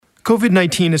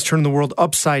COVID-19 has turned the world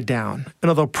upside down, and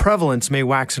although prevalence may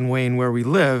wax and wane where we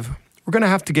live, we're going to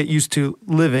have to get used to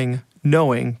living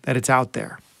knowing that it's out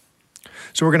there.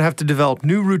 So we're going to have to develop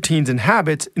new routines and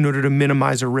habits in order to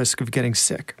minimize our risk of getting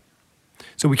sick.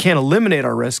 So we can't eliminate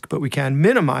our risk, but we can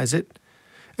minimize it.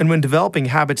 And when developing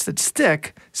habits that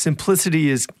stick, simplicity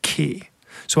is key.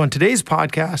 So on today's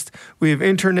podcast, we have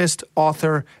internist,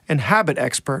 author, and habit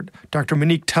expert, Dr.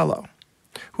 Monique Tello,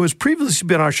 who has previously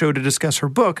been on our show to discuss her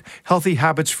book, Healthy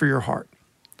Habits for Your Heart.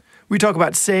 We talk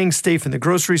about staying safe in the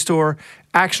grocery store,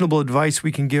 actionable advice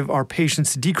we can give our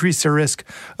patients to decrease their risk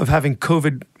of having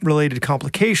COVID-related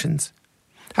complications,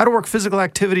 how to work physical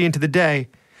activity into the day,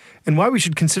 and why we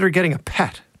should consider getting a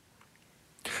pet.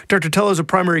 Dr. Tello is a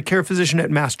primary care physician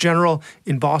at Mass General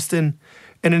in Boston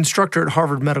and an instructor at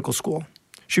Harvard Medical School.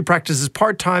 She practices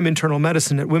part-time internal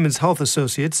medicine at Women's Health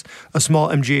Associates, a small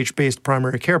MGH-based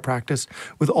primary care practice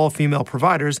with all-female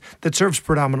providers that serves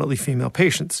predominantly female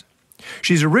patients.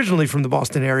 She's originally from the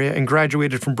Boston area and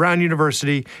graduated from Brown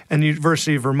University and the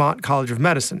University of Vermont College of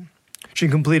Medicine. She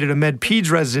completed a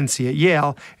Med-Peds residency at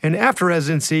Yale, and after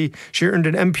residency, she earned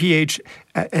an MPH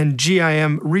and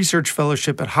GIM research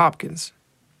fellowship at Hopkins.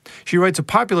 She writes a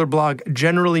popular blog,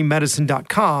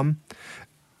 generallymedicine.com,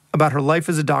 about her life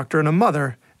as a doctor and a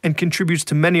mother, and contributes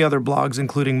to many other blogs,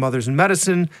 including Mothers in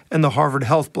Medicine and the Harvard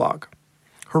Health blog.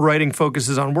 Her writing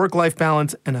focuses on work-life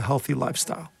balance and a healthy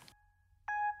lifestyle.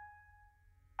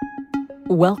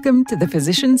 Welcome to the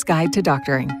Physician's Guide to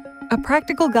Doctoring, a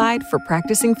practical guide for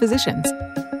practicing physicians.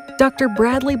 Dr.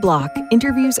 Bradley Block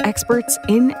interviews experts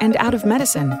in and out of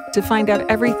medicine to find out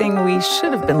everything we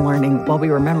should have been learning while we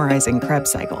were memorizing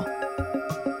Krebs cycle.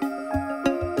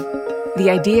 The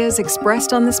ideas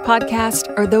expressed on this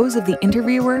podcast are those of the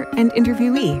interviewer and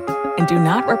interviewee and do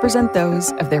not represent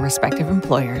those of their respective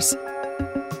employers.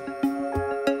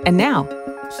 And now,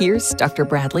 here's Dr.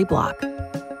 Bradley Block.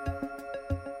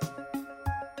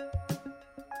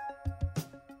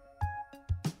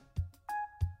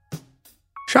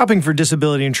 Shopping for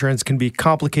disability insurance can be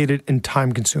complicated and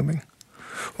time-consuming.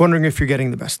 Wondering if you're getting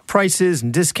the best prices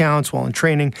and discounts while in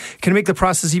training can make the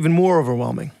process even more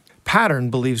overwhelming. Pattern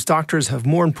believes doctors have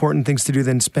more important things to do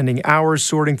than spending hours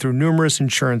sorting through numerous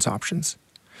insurance options.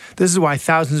 This is why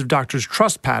thousands of doctors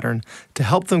trust Pattern to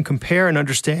help them compare and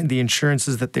understand the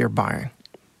insurances that they are buying.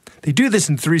 They do this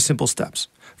in 3 simple steps.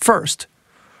 First,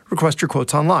 request your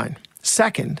quotes online.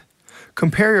 Second,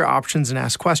 compare your options and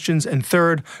ask questions. And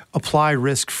third, apply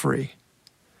risk-free.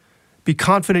 Be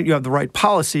confident you have the right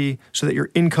policy so that your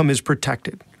income is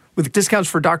protected. With discounts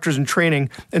for doctors in training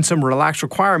and some relaxed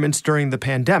requirements during the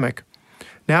pandemic,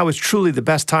 now is truly the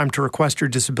best time to request your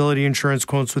disability insurance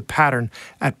quotes with Pattern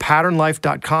at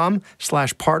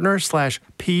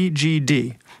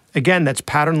patternlife.com/partner/PGD. Again, that's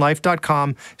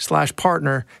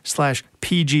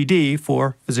patternlife.com/partner/PGD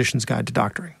for Physician's Guide to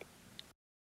Doctoring.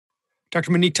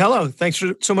 Dr. Monique Tello, thanks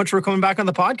so much for coming back on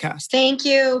the podcast. Thank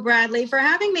you, Bradley, for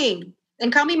having me.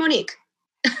 And call me Monique.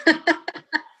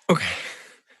 Okay.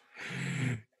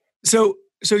 So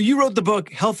you wrote the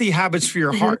book, Healthy Habits for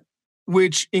Your Heart,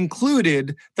 which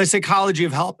included the psychology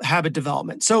of habit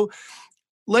development. So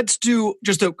let's do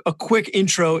just a quick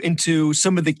intro into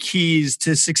some of the keys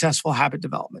to successful habit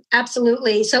development.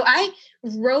 Absolutely. So I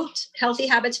wrote Healthy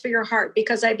Habits for Your Heart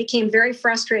because I became very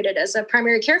frustrated as a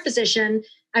primary care physician.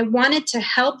 I wanted to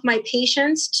help my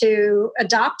patients to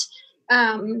adopt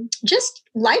just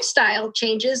lifestyle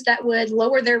changes that would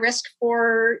lower their risk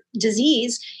for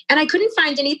disease. And I couldn't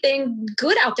find anything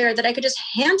good out there that I could just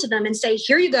hand to them and say,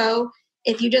 here you go.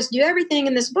 If you just do everything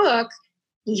in this book,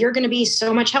 you're going to be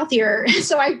so much healthier.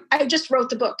 So I just wrote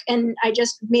the book and I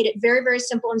just made it very, very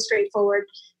simple and straightforward.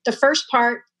 The first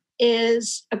part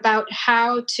is about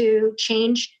how to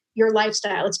change your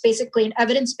lifestyle. It's basically an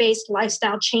evidence-based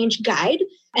lifestyle change guide.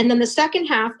 And then the second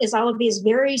half is all of these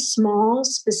very small,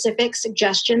 specific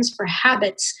suggestions for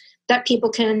habits that people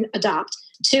can adopt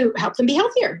to help them be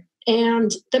healthier.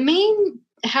 And the main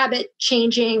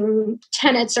habit-changing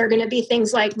tenets are going to be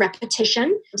things like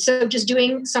repetition. So just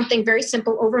doing something very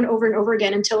simple over and over and over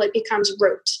again until it becomes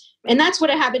rote. And that's what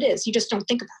a habit is. You just don't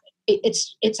think about it.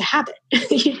 It's a habit.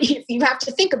 If you have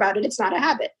to think about it, it's not a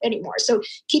habit anymore. So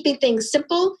keeping things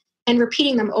simple and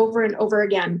repeating them over and over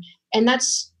again. And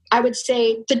that's, I would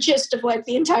say, the gist of like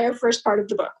the entire first part of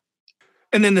the book.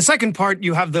 And then the second part,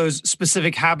 you have those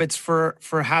specific habits for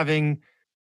having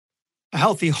a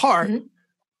healthy heart. Mm-hmm.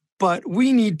 But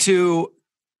we need to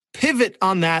pivot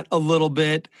on that a little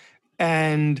bit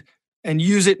and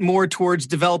use it more towards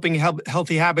developing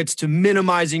healthy habits to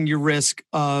minimizing your risk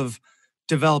of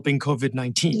developing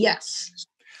COVID-19. Yes.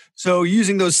 So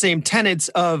using those same tenets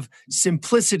of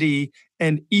simplicity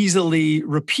and easily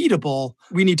repeatable,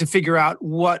 we need to figure out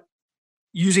what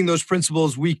using those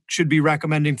principles we should be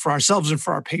recommending for ourselves and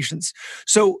for our patients.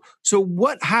 So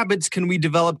what habits can we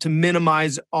develop to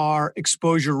minimize our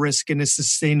exposure risk in a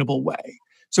sustainable way?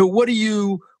 So what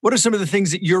are some of the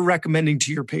things that you're recommending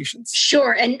to your patients?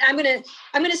 Sure. And I'm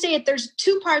gonna say it, there's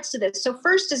two parts to this. So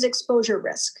first is exposure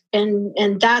risk. And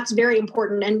that's very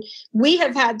important. And we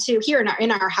have had to, here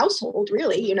in our household,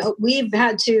 really, we've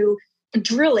had to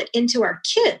drill it into our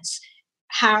kids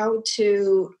how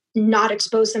to not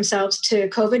expose themselves to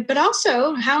COVID, but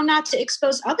also how not to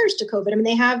expose others to COVID. I mean,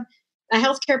 they have a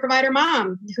healthcare provider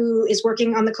mom who is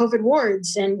working on the COVID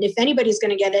wards. And if anybody's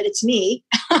going to get it, it's me.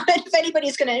 If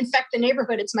anybody's going to infect the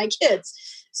neighborhood, it's my kids.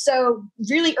 So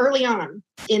really early on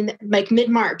in like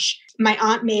mid-March, my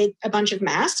aunt made a bunch of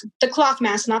masks, the cloth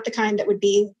masks, not the kind that would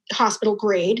be hospital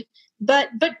grade, but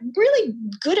really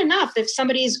good enough if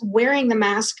somebody's wearing the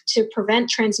mask to prevent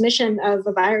transmission of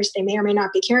a virus they may or may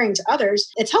not be carrying to others,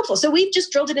 it's helpful. So we've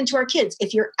just drilled it into our kids.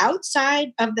 If you're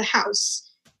outside of the house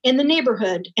in the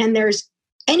neighborhood and there's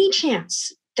any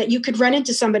chance that you could run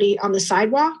into somebody on the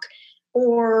sidewalk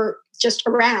or just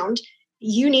around,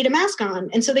 you need a mask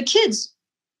on. And so the kids,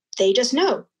 they just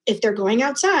know if they're going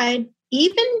outside,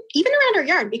 even around our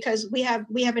yard, because we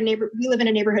live in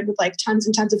a neighborhood with like tons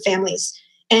and tons of families.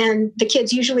 And the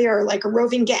kids usually are like a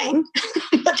roving gang,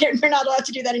 but they're not allowed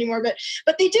to do that anymore.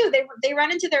 But they do. They run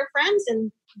into their friends,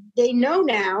 and they know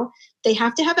now they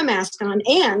have to have a mask on,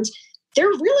 and they're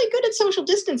really good at social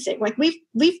distancing. Like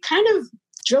we've kind of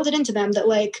drilled it into them that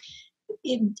like,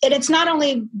 and it's not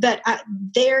only that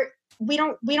we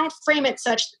don't frame it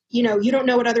such, you don't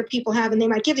know what other people have and they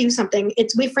might give you something.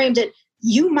 We framed it,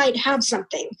 you might have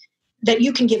something that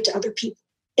you can give to other people,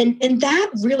 and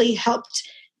that really helped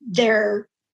their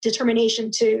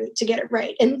determination to get it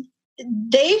right. And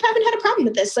they haven't had a problem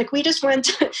with this. Like we just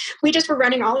were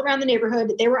running all around the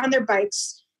neighborhood. They were on their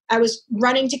bikes. I was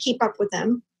running to keep up with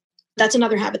them. That's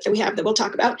another habit that we have that we'll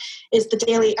talk about is the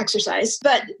daily exercise.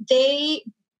 But they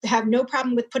have no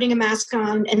problem with putting a mask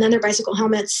on and then their bicycle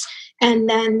helmets, and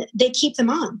then they keep them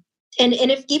on. And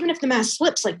even if the mask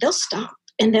slips, like they'll stop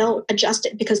and they'll adjust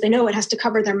it because they know it has to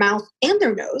cover their mouth and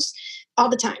their nose all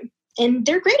the time. And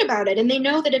they're great about it. And they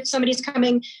know that if somebody's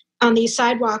coming on the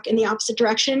sidewalk in the opposite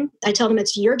direction, I tell them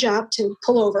it's your job to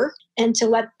pull over and to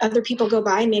let other people go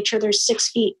by and make sure there's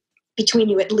 6 feet between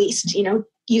you at least.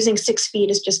 Using 6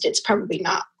 feet is it's probably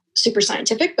not super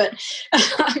scientific, but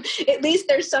at least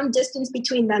there's some distance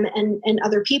between them and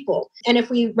other people. And if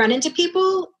we run into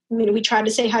people, we try to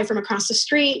say hi from across the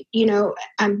street.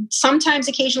 I'm sometimes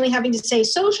occasionally having to say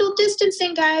social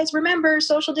distancing, guys, remember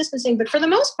social distancing. But for the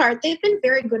most part, they've been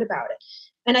very good about it.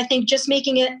 And I think just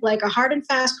making it like a hard and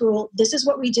fast rule, this is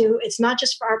what we do. It's not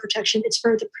just for our protection, it's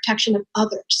for the protection of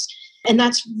others. And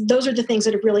those are the things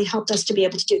that have really helped us to be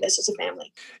able to do this as a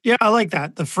family. Yeah, I like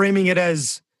that. The framing it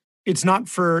as it's not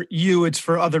for you, it's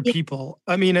for other people.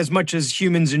 I mean, as much as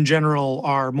humans in general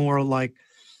are more like,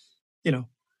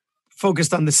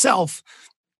 focused on the self.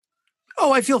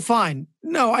 Oh, I feel fine.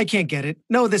 No, I can't get it.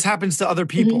 No, this happens to other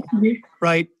people,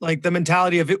 right? Like the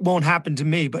mentality of it won't happen to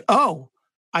me, but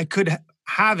I could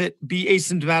have it be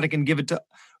asymptomatic and give it to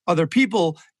other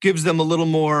people gives them a little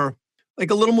more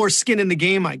skin in the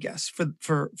game, I guess,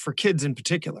 for kids in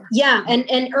particular. Yeah,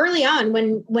 and early on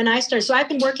when I started, so I've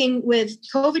been working with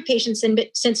COVID patients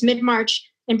since mid-March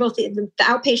in both the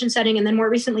outpatient setting and then more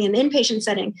recently in the inpatient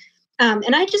setting.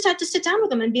 And I just had to sit down with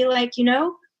them and be like,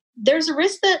 there's a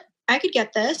risk that I could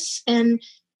get this, and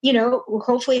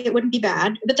hopefully it wouldn't be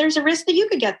bad, but there's a risk that you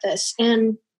could get this.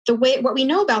 And what we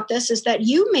know about this is that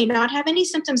you may not have any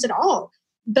symptoms at all,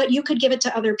 but you could give it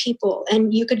to other people,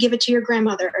 and you could give it to your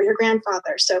grandmother or your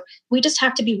grandfather. So we just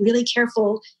have to be really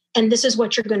careful. And this is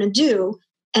what you're going to do.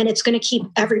 And it's going to keep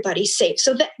everybody safe.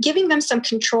 So that giving them some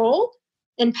control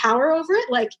and power over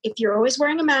it, like if you're always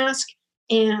wearing a mask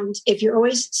and if you're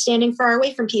always standing far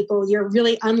away from people, you're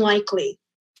really unlikely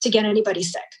to get anybody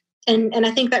sick. And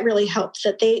I think that really helps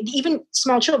that even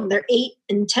small children, they're 8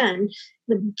 and 10,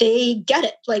 they get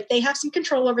it. Like they have some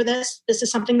control over this. This is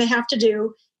something they have to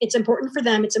do. It's important for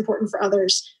them. It's important for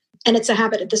others. And it's a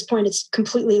habit at this point. It's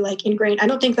completely like ingrained. I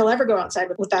don't think they'll ever go outside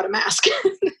without a mask.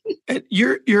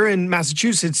 You're in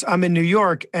Massachusetts. I'm in New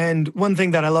York. And one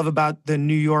thing that I love about the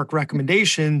New York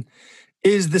recommendation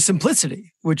is the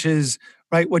simplicity, which is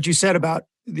right what you said about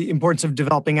the importance of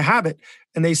developing a habit.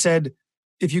 And they said,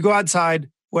 if you go outside,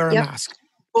 wear a mask.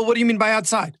 Well, what do you mean by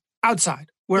outside? Outside,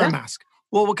 wear a mask.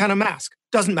 Well, what kind of mask?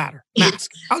 Doesn't matter. Mask.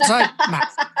 Outside,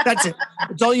 mask. That's it.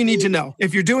 That's all you need to know.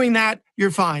 If you're doing that,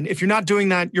 you're fine. If you're not doing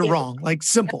that, you're wrong. Like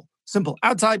simple. Simple.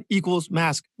 Outside equals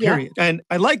mask, Yeah. period. And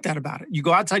I like that about it. You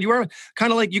go outside, you wear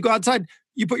kind of like you go outside,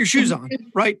 you put your shoes on,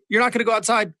 right? You're not going to go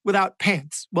outside without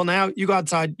pants. Well, now you go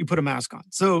outside, you put a mask on.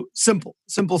 So simple.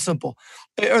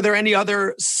 Are there any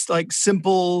other like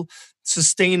simple,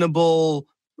 sustainable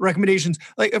recommendations?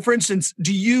 Like, for instance,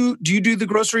 do you do the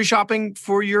grocery shopping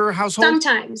for your household?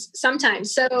 Sometimes.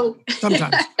 So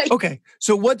Sometimes. Okay.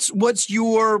 So what's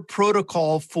your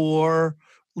protocol for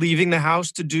leaving the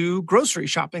house to do grocery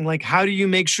shopping? Like, how do you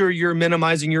make sure you're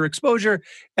minimizing your exposure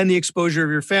and the exposure of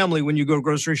your family when you go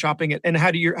grocery shopping? And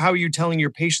how are you telling your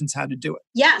patients how to do it?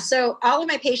 Yeah. So all of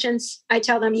my patients, I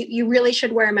tell them you really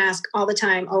should wear a mask all the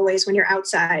time, always when you're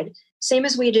outside. Same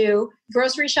as we do.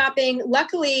 Grocery shopping,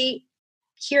 luckily,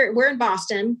 here we're in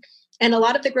Boston, and a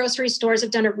lot of the grocery stores have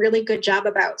done a really good job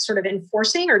about sort of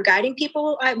enforcing or guiding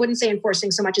people. I wouldn't say enforcing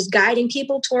so much as guiding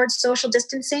people towards social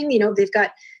distancing. You know, they've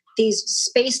got these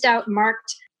spaced out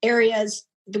marked areas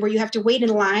where you have to wait in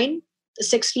line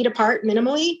 6 feet apart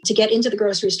minimally to get into the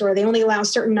grocery store. They only allow a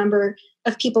certain number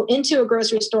of people into a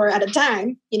grocery store at a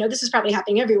time. You know, this is probably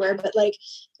happening everywhere, but like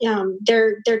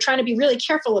they're trying to be really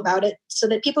careful about it so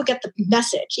that people get the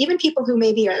message. Even people who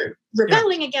maybe are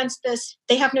rebelling against this,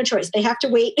 they have no choice. They have to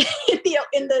wait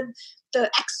in the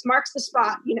X marks the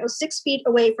spot, 6 feet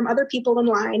away from other people in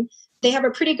line. They have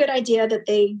a pretty good idea that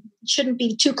they shouldn't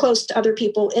be too close to other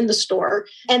people in the store.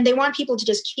 And they want people to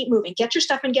just keep moving. Get your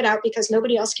stuff and get out because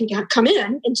nobody else can come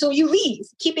in until you leave.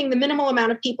 Keeping the minimal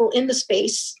amount of people in the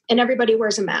space, and everybody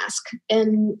wears a mask.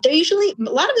 And they usually,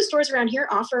 a lot of the stores around here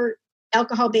offer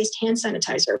alcohol-based hand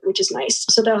sanitizer, which is nice.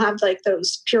 So they'll have like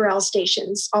those Purell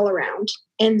stations all around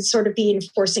and sort of be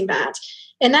enforcing that.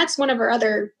 And that's one of our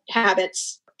other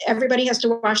habits. Everybody has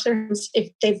to wash their hands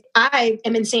I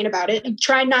am insane about it.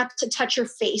 Try not to touch your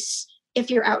face if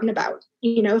you're out and about.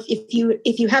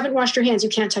 If you haven't washed your hands, you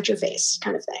can't touch your face,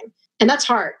 kind of thing. And that's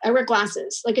hard. I wear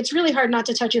glasses. Like, it's really hard not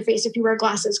to touch your face if you wear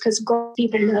glasses because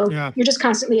people know you're just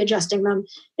constantly adjusting them.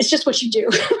 It's just what you do.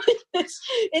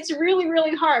 It's really,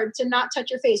 really hard to not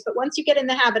touch your face. But once you get in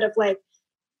the habit of like,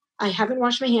 I haven't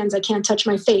washed my hands, I can't touch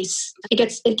my face, it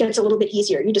gets a little bit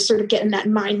easier. You just sort of get in that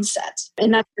mindset.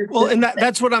 And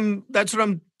that's what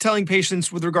I'm telling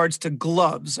patients with regards to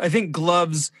gloves. I think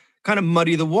gloves kind of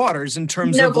muddy the waters in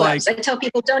terms of gloves. Like, I tell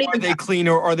people, don't even. Are they clean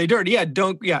or are they dirty?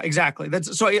 Yeah, exactly.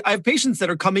 So I have patients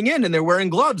that are coming in and they're wearing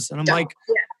gloves, and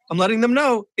I'm letting them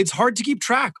know it's hard to keep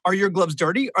track. Are your gloves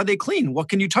dirty? Are they clean? What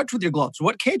can you touch with your gloves?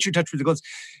 What can't you touch with your gloves?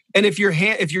 And if you're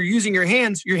using your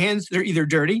hands, they're either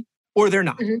dirty or they're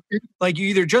not. Mm-hmm. Like, you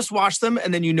either just wash them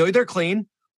and then they're clean,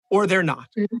 or they're not.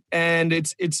 Mm-hmm. And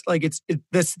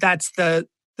that's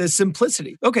the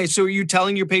simplicity. Okay, so are you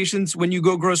telling your patients when you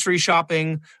go grocery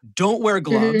shopping, don't wear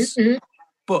gloves,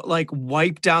 but like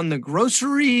wipe down the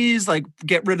groceries, like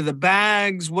get rid of the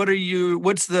bags?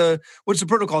 What's the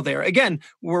protocol there? Again,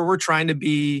 we're trying to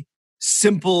be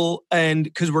simple, and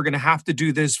because we're going to have to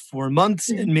do this for months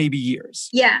and maybe years.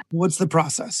 Yeah. What's the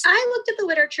process? I looked at the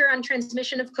literature on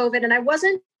transmission of COVID, and I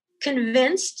wasn't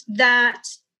convinced that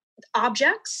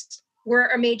objects were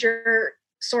a major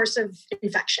source of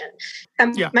infection.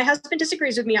 My husband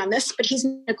disagrees with me on this, but he's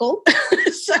medical.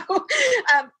 So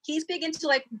he's big into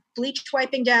like bleach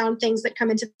wiping down things that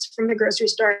come from the grocery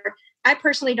store. I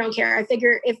personally don't care. I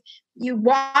figure if you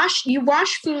wash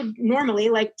food normally,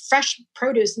 like fresh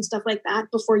produce and stuff like that,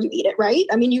 before you eat it, right?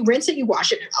 I mean, you rinse it, you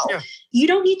wash it. Yeah. You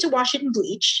don't need to wash it in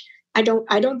bleach. I don't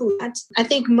believe that. I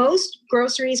think most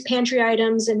groceries, pantry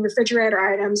items, and refrigerator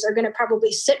items are going to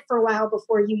probably sit for a while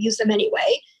before you use them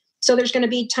anyway. So there's going to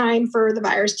be time for the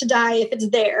virus to die if it's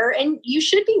there. And you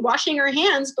should be washing your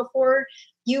hands before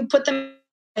you put them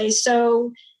away.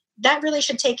 So that really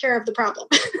should take care of the problem.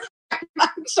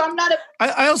 So I'm not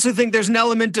I also think there's an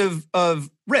element of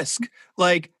risk.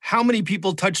 Like, how many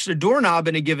people touch a doorknob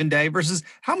in a given day versus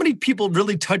how many people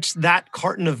really touch that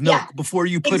carton of milk before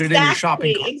you put it in your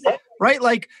shopping cart. Exactly. Right?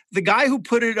 Like, the guy who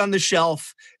put it on the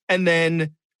shelf, and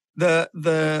then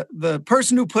the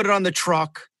person who put it on the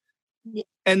truck. Yeah.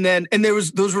 And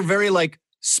those were very like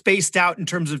spaced out in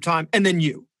terms of time. And then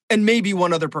you, and maybe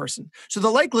one other person. So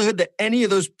the likelihood that any of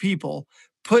those people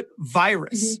put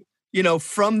virus,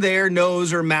 from their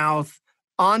nose or mouth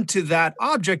onto that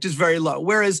object is very low.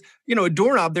 Whereas, a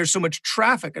doorknob, there's so much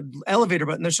traffic, an elevator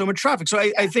button, there's so much traffic. So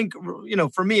I think,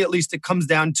 for me, at least, it comes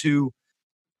down to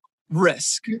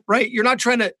risk, right? You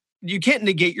can't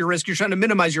negate your risk. You're trying to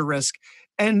minimize your risk.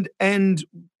 And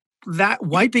that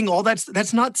wiping all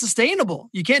that's not sustainable.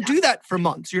 You can't do that for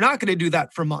months. You're not going to do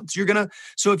that for months.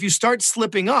 So if you start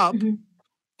slipping up,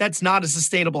 that's not a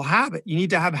sustainable habit. You need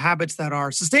to have habits that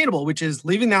are sustainable, which is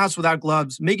leaving the house without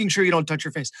gloves, making sure you don't touch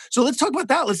your face. So let's talk about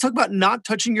that. Let's talk about not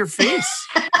touching your face.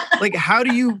 Like, how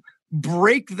do you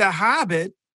break the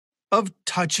habit of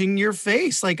touching your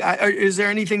face? Like, is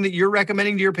there anything that you're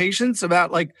recommending to your patients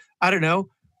about, like, I don't know,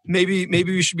 maybe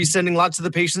we should be sending lots of the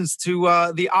patients to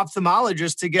the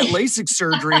ophthalmologist to get LASIK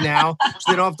surgery now,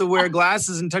 so they don't have to wear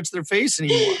glasses and touch their face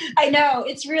anymore. I know,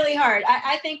 it's really hard.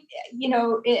 I think,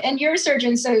 and you're a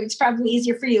surgeon, so it's probably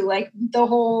easier for you. Like the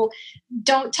whole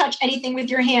don't touch anything with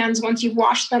your hands once you've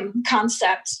washed them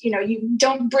concept, you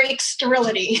don't break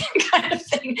sterility kind of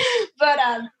thing. But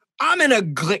I'm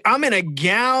in a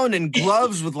gown and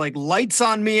gloves with like lights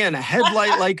on me and a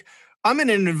headlight. Like, I'm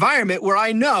in an environment where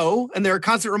I know, and there are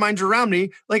constant reminders around me,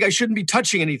 like I shouldn't be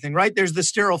touching anything, right? There's the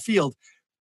sterile field.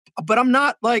 But I'm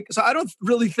not so I don't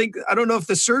know if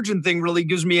the surgeon thing really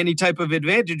gives me any type of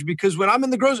advantage, because when I'm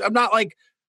in the grocery, I'm not like,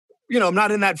 I'm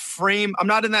not in that frame. I'm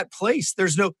not in that place. There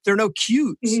are no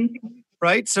cues,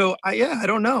 right? So I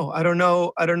don't know. I don't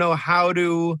know how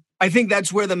to. I think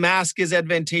that's where the mask is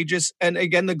advantageous. And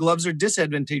again, the gloves are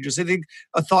disadvantageous. I think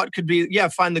a thought could be,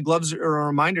 fine, the gloves are a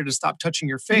reminder to stop touching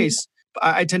your face.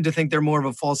 I tend to think they're more of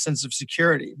a false sense of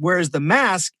security, whereas the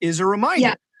mask is a reminder.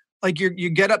 Yeah. Like you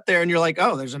get up there and you're like,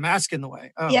 oh, there's a mask in the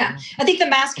way. Oh, yeah, I think the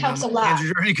mask helps a lot.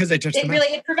 Because I touched the mask.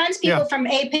 It prevents people from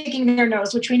picking their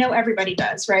nose, which we know everybody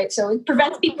does, right? So it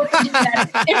prevents people from doing that.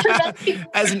 It prevents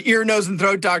people. As an ear, nose, and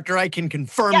throat doctor, I can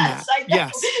confirm that. I know.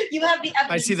 Yes, you have the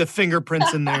evidence. I see the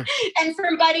fingerprints in there. And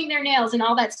from biting their nails and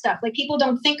all that stuff. Like people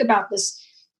don't think about this.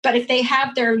 But if they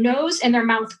have their nose and their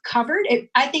mouth covered,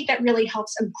 I think that really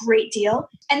helps a great deal.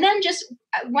 And then just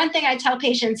one thing I tell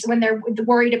patients when they're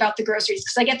worried about the groceries,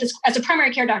 because I get this as a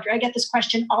primary care doctor, I get this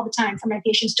question all the time from my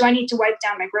patients. Do I need to wipe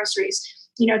down my groceries?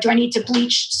 Do I need to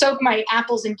soak my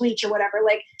apples in bleach or whatever?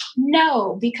 Like,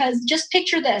 no, because just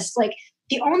picture this, like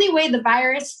the only way the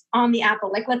virus on the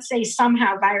apple, like let's say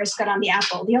somehow virus got on the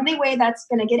apple, the only way that's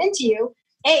going to get into you,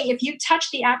 if you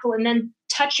touch the apple and then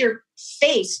touch your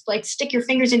face, like stick your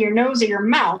fingers in your nose or your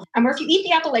mouth, or if you eat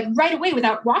the apple like right away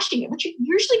without washing it, which you're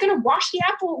usually going to wash the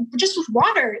apple just with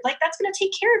water, like that's going to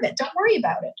take care of it. Don't worry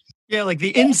about it. Yeah, like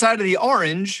the inside of the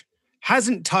orange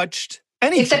hasn't touched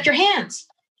anything. Except your hands.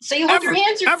 So you hold your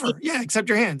hands. Yeah, except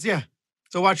your hands, yeah.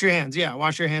 So wash your hands, yeah.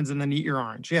 Wash your hands and then eat your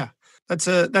orange, yeah. That's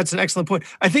an excellent point.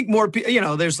 I think more,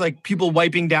 there's like people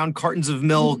wiping down cartons of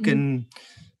milk and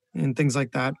things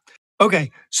like that.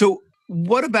 Okay, so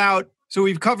what about, so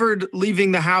we've covered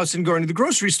leaving the house and going to the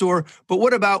grocery store, but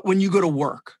what about when you go to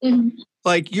work?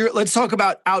 Like let's talk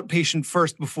about outpatient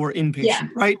first before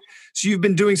inpatient, right? So you've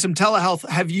been doing some telehealth.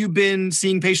 Have you been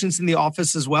seeing patients in the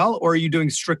office as well, or are you doing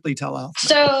strictly telehealth?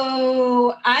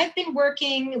 So I've been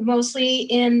working mostly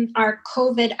in our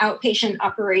COVID outpatient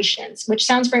operations, which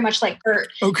sounds very much like ERT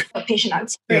outpatient.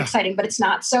 It's very exciting, but it's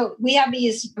not. So we have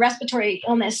these respiratory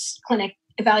illness clinic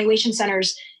evaluation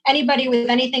centers. Anybody with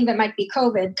anything that might be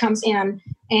COVID comes in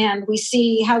and we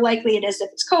see how likely it is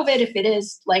if it's COVID. If it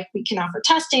is, like, we can offer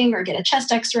testing or get a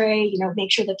chest x-ray,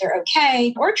 make sure that they're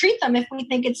okay, or treat them if we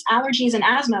think it's allergies and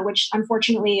asthma, which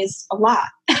unfortunately is a lot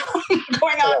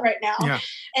going on right now. Yeah.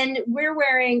 And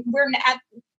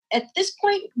at this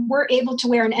point, we're able to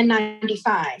wear an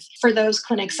N95 for those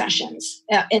clinic sessions.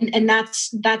 And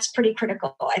that's pretty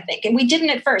critical, I think. And we didn't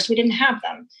at first, we didn't have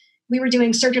them. We were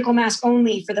doing surgical mask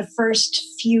only for the first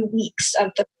few weeks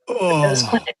of those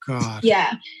clinics. God.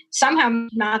 Yeah. Somehow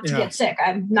not to get sick.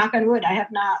 I'm knock on wood. I have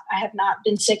not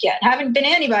been sick yet. Haven't been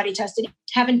antibody tested.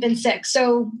 Haven't been sick.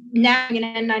 So now an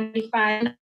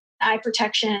N95, eye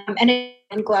protection,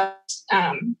 and gloves.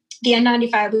 The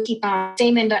N95 we keep on,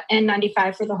 same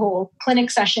N95 for the whole clinic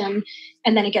session,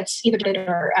 and then it gets either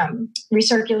or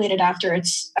recirculated after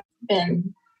it's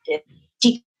been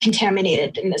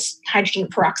decontaminated in this hydrogen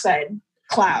peroxide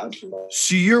cloud.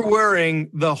 So you're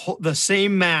wearing the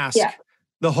same mask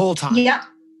the whole time?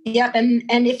 Yep.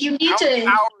 And if you need How many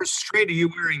hours straight are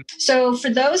you wearing? So for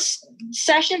those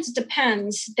sessions, it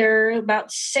depends. They're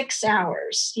about 6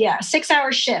 hours. Yeah,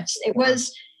 6-hour shifts.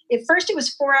 At first it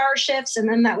was 4-hour shifts, and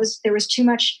then there was too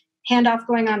much handoff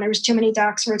going on. There was too many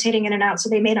docs rotating in and out, so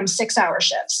they made them 6-hour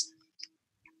shifts.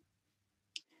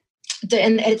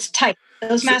 And it's tight.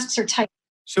 Those masks are tight.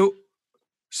 So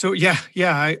yeah,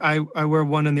 I wear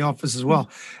one in the office as well.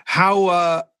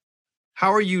 How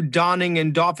are you donning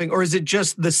and doffing, or is it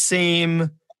just the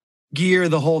same gear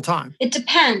the whole time? It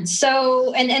depends.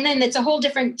 So, and then it's a whole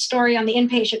different story on the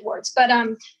inpatient wards. But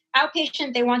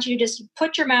outpatient, they want you to just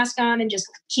put your mask on and just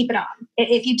keep it on.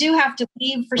 If you do have to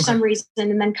leave for some reason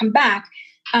and then come back,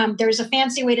 There's a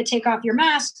fancy way to take off your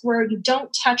mask where you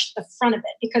don't touch the front of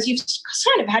it because you've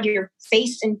kind of had your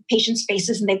face in patients'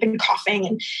 faces and they've been coughing.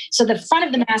 And so the front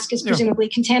of the mask is presumably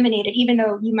contaminated, even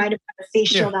though you might have had a face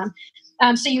shield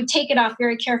on. So you take it off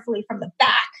very carefully from the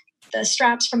back, the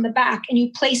straps from the back, and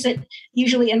you place it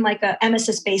usually in like a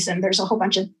emesis basin. There's a whole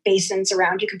bunch of basins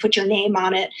around. You can put your name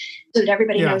on it so that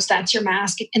everybody knows that's your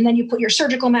mask. And then you put your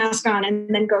surgical mask on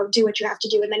and then go do what you have to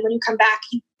do. And then when you come back,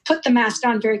 you put the mask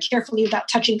on very carefully without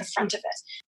touching the front of it.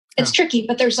 It's tricky,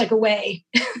 but there's like a way.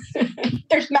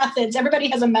 There's methods. Everybody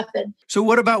has a method. So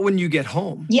what about when you get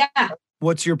home? Yeah.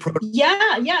 What's your protocol?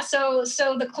 Yeah. So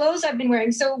the clothes I've been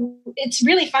wearing. So it's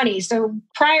really funny. So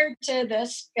prior to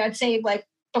this, I'd say like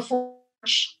before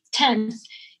March 10th,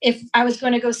 if I was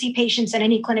going to go see patients in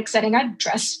any clinic setting, I'd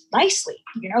dress nicely,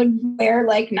 wear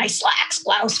like nice slacks,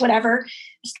 blouse, whatever,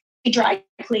 dry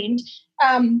cleaned.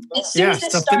 As soon as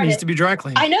this stuff started, that needs to be dry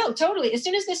cleaned. I know, totally. As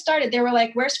soon as this started, they were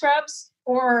like, wear scrubs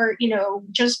or,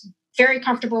 just very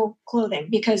comfortable clothing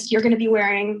because you're going to be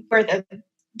wearing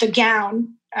the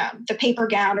gown, the paper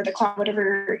gown or the cloth,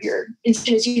 whatever your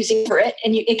institute is using for it.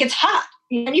 And it gets hot.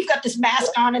 And you've got this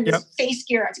mask on and this face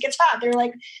gear. It gets hot. They're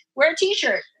like, wear a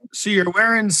t-shirt. So you're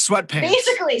wearing sweatpants.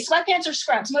 Basically, sweatpants or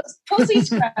scrubs. Mostly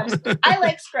scrubs. I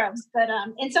like scrubs, but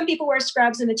and some people wear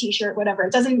scrubs and a t-shirt, whatever.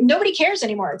 Nobody cares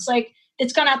anymore. It's like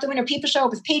it's gone out the window. People show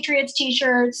up with Patriots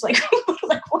t-shirts, like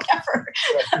whatever,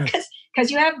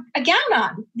 because you have a gown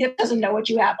on. It doesn't know what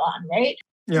you have on, right?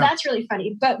 So that's really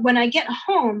funny. But when I get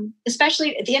home,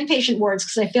 especially at the inpatient wards,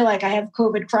 because I feel like I have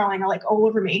COVID crawling like all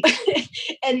over me,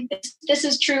 and this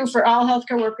is true for all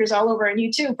healthcare workers all over, and you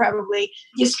too probably,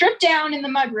 you strip down in the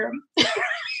mudroom.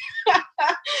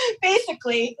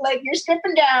 Basically, like you're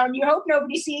stripping down, you hope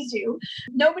nobody sees you.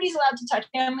 Nobody's allowed to touch,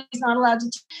 family's not allowed to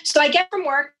So I get from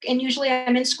work and usually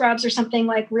I'm in scrubs or something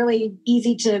like really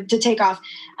easy to take off.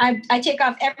 I take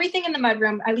off everything in the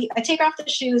mudroom. I take off the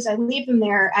shoes, I leave them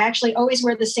there. I actually always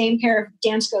wear the same pair of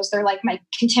Danskos. They're like my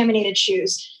contaminated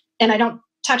shoes. And I don't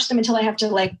touch them until I have to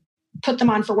like put them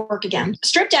on for work again.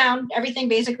 Strip down everything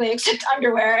basically except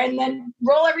underwear and then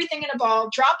roll everything in a ball,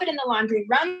 drop it in the laundry,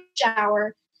 run the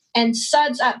shower, and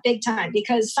suds up big time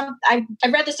because I've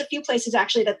read this a few places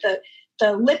actually that the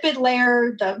lipid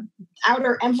layer, the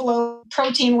outer envelope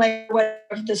protein layer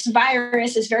of this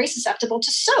virus is very susceptible to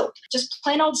soap, just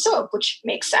plain old soap, which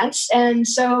makes sense. And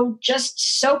so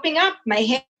just soaping up my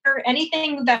hair,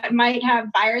 anything that might have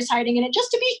virus hiding in it, just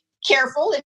to be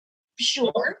careful and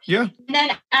sure. Yeah. And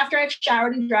then after I've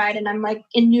showered and dried and I'm like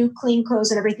in new clean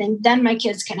clothes and everything, then my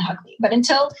kids can hug me. But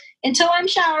until I'm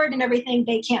showered and everything,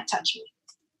 they can't touch me.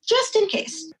 Just in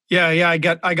case. Yeah. I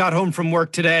got home from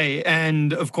work today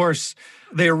and of course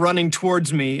they're running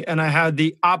towards me and I had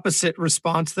the opposite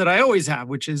response that I always have,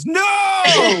 which is no,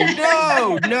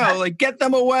 like get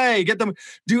them away, turn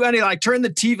the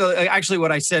TV. Actually,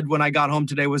 what I said when I got home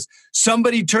today was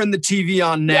somebody turn the TV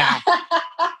on now. Yeah.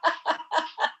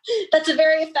 That's a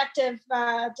very effective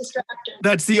distractor.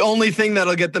 That's the only thing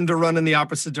that'll get them to run in the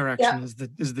opposite direction is the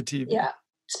TV. Yeah.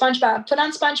 SpongeBob. Put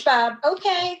on SpongeBob.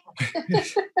 Okay.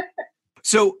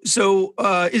 So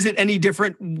is it any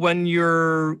different when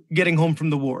you're getting home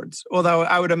from the wards? Although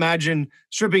I would imagine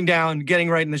stripping down, getting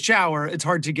right in the shower, it's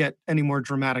hard to get any more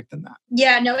dramatic than that.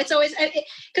 Yeah, no, it's always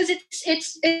because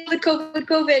it's with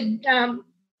COVID.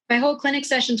 My whole clinic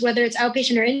sessions, whether it's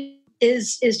outpatient or in,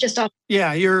 is just off.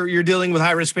 Yeah, you're dealing with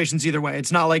high risk patients either way.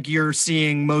 It's not like you're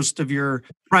seeing most of your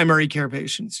primary care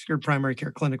patients, your primary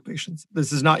care clinic patients.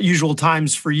 This is not usual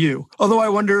times for you. Although I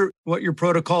wonder what your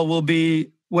protocol will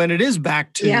be when it is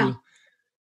back to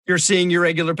you're seeing your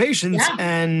regular patients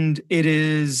and it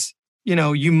is,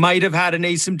 you might have had an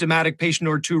asymptomatic patient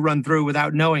or two run through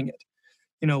without knowing it.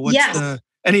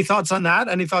 Any thoughts on that?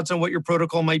 Any thoughts on what your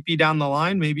protocol might be down the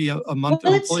line? Maybe a month,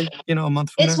 hopefully, a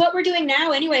month from now? It's what we're doing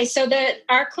now anyway. So that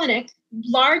our clinic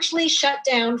largely shut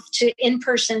down to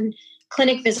in-person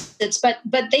clinic visits, but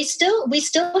we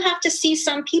still have to see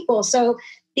some people. So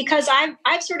because I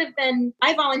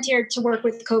volunteered to work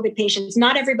with COVID patients.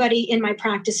 Not everybody in my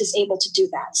practice is able to do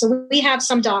that. So we have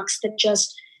some docs that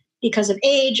just because of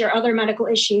age or other medical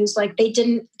issues, like they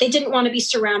didn't want to be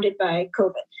surrounded by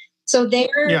COVID. So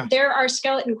they're our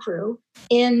skeleton crew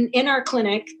in our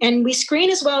clinic, and we screen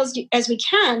as well as we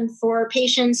can for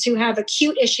patients who have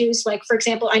acute issues. Like, for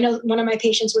example, I know one of my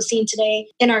patients was seen today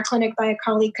in our clinic by a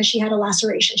colleague because she had a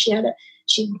laceration.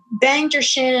 She banged her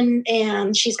shin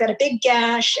and she's got a big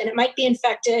gash and it might be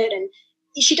infected, and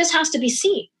she just has to be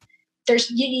seen.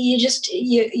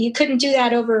 You couldn't do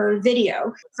that over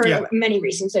video for many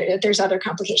reasons. There's other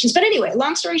complications. But anyway,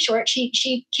 long story short,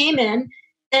 she came in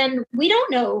And we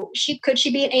don't know, could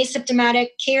she be an asymptomatic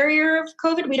carrier of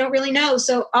COVID? We don't really know.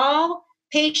 So all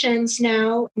patients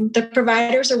now, the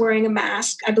providers are wearing a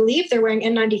mask. I believe they're wearing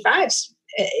N95s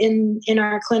in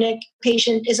our clinic.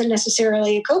 Patient isn't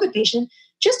necessarily a COVID patient,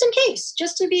 just in case,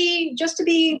 just to be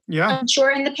sure.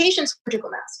 And the patient's surgical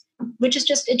mask, which is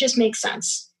it just makes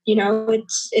sense.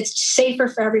 It's safer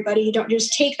for everybody. You don't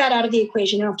just take that out of the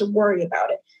equation. You don't have to worry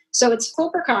about it. So it's full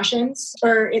precautions,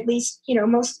 or at least,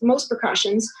 most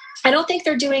precautions. I don't think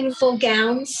they're doing full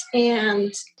gowns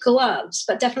and gloves,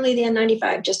 but definitely the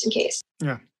N95 just in case.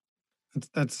 Yeah,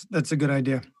 that's a good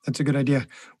idea. That's a good idea.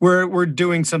 We're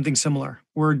doing something similar.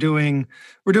 We're doing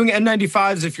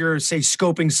N95s if you're, say,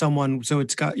 scoping someone. So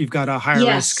you've got a higher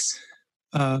risk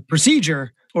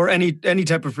procedure, or any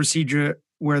type of procedure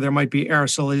where there might be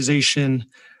aerosolization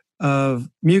of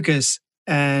mucus,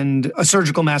 and a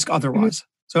surgical mask otherwise. Mm-hmm.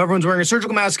 So everyone's wearing a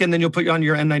surgical mask, and then you'll put on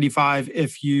your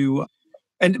N95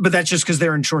 but that's just because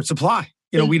they're in short supply.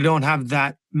 We don't have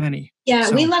that many. Yeah,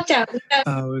 so we lucked out.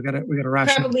 We got a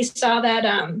ration. Probably saw that.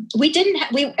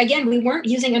 We weren't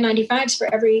using N95s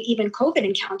for every even COVID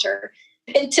encounter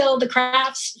until the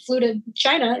Crafts flew to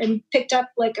China and picked up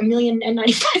like 1 million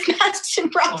N95 masks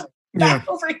and brought them back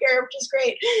over here, which is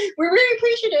great. We're very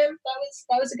appreciative.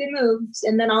 That was a good move.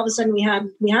 And then all of a sudden we have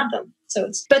them. So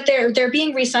but they're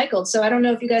being recycled. So I don't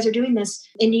know if you guys are doing this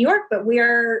in New York, but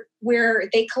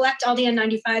they collect all the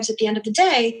N95s at the end of the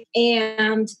day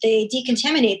and they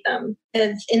decontaminate them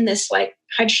in this like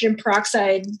hydrogen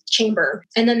peroxide chamber,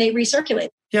 and then they recirculate.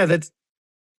 Yeah, that's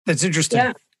interesting.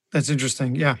 Yeah. That's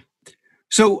interesting. Yeah.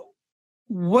 So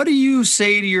what do you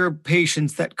say to your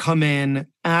patients that come in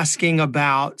asking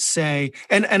about, say,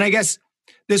 and I guess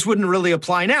this wouldn't really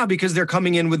apply now because they're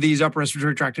coming in with these upper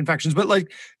respiratory tract infections, but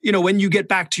when you get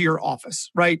back to your office,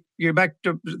 right?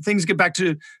 Things get back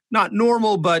to not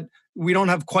normal, but we don't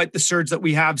have quite the surge that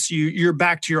we have. So you're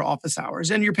back to your office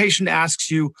hours, and your patient asks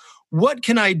you, what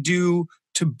can I do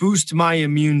to boost my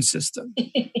immune system?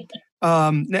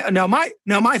 Now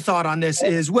my thought on this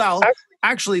is, well,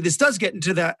 actually, this does get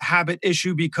into the habit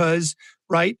issue because,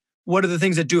 right, what are the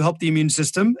things that do help the immune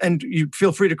system? And you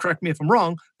feel free to correct me if I'm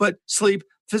wrong, but sleep,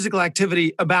 physical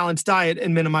activity, a balanced diet,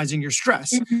 and minimizing your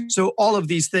stress. Mm-hmm. So all of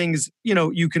these things,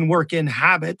 you can work in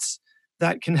habits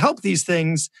that can help these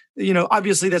things.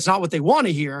 Obviously, that's not what they want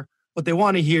to hear. What they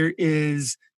want to hear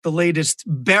is the latest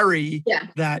berry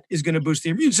that is going to boost the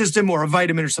immune system, or a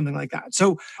vitamin or something like that.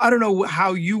 So I don't know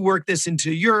how you work this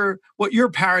into what your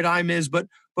paradigm is, but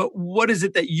what is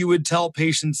it that you would tell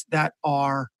patients that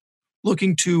are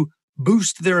looking to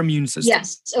boost their immune system?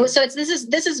 Yes. So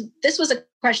this was a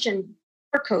question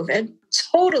for COVID.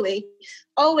 Totally,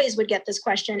 always would get this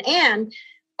question, and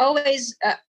always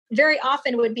very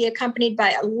often would be accompanied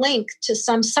by a link to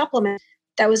some supplement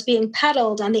that was being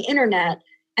peddled on the internet,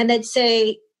 and they'd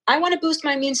say, I want to boost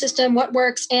my immune system. What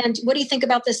works? And what do you think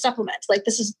about this supplement? Like,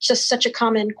 this is just such a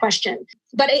common question.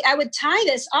 But I would tie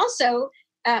this also,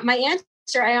 my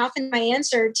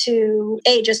answer to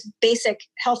just basic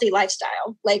healthy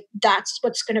lifestyle. Like, that's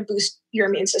what's going to boost your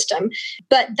immune system.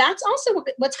 But that's also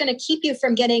what's going to keep you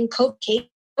from getting COVID.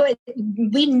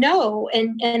 We know,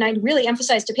 and I really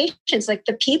emphasize to patients, like,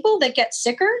 the people that get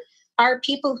sicker are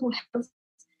people who have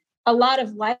a lot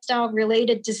of lifestyle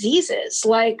related diseases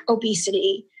like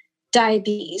obesity,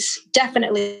 diabetes.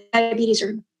 Definitely diabetes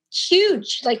are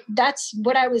huge. Like, that's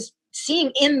what I was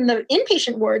seeing in the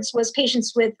inpatient wards, was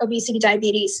patients with obesity,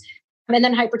 diabetes, and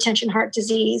then hypertension, heart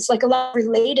disease, like a lot of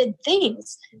related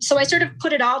things. So I sort of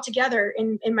put it all together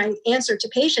in my answer to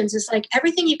patients. Is like,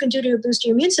 everything you can do to boost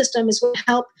your immune system is what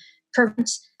help prevent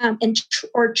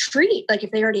or treat, like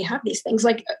if they already have these things,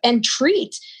 and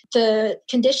treat the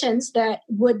conditions that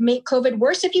would make COVID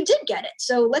worse if you did get it.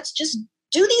 So let's just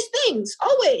do these things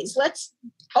always. Let's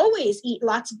always eat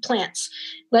lots of plants.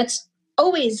 Let's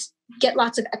always get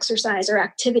lots of exercise or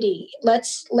activity.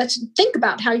 Let's think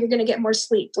about how you're going to get more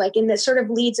sleep. And this sort of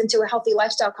leads into a healthy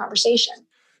lifestyle conversation.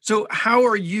 So how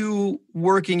are you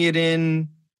working it in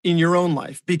your own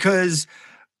life? Because,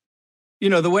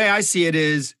 the way I see it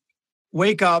is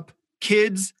wake up,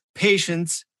 kids,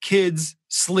 patients, kids,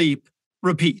 sleep,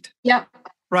 repeat. Yeah.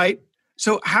 Right?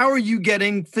 So how are you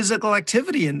getting physical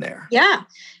activity in there? Yeah.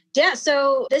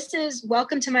 So this is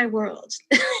welcome to my world.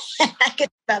 I could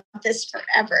talk about this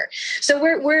forever. So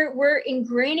we're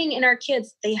ingraining in our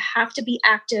kids, they have to be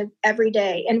active every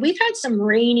day. And we've had some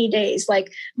rainy days,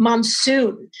 like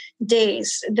monsoon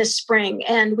days this spring,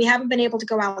 and we haven't been able to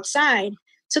go outside.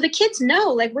 So the kids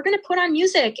know, we're going to put on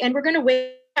music and we're going to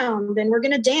wait around and we're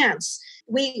going to dance.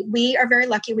 We are very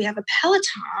lucky. We have a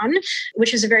Peloton,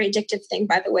 which is a very addictive thing,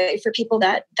 by the way, for people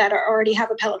that already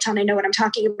have a Peloton. I know what I'm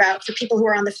talking about. For people who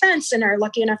are on the fence and are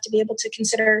lucky enough to be able to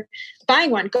consider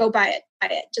buying one, go buy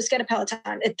it. Just get a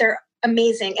Peloton. They're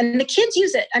amazing. And the kids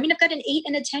use it. I mean, I've got an 8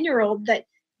 and a 10-year-old that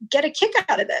get a kick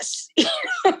out of this.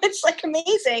 It's like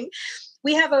amazing.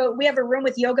 We have a room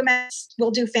with yoga mats.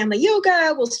 We'll do family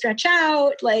yoga. We'll stretch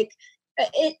out. Like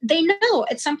they know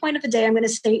at some point of the day, I'm going to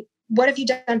say, what have you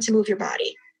done to move your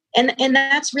body? And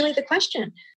that's really the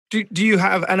question. Do you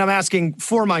have, and I'm asking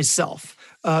for myself,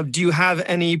 do you have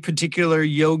any particular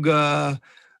yoga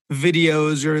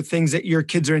videos or things that your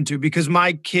kids are into? Because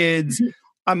my kids,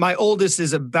 my oldest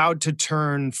is about to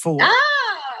turn 4.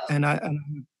 Oh! And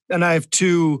I have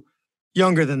 2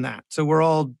 younger than that. So we're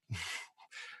all...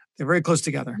 They're very close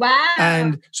together. Wow.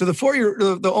 And so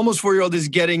the almost 4-year-old is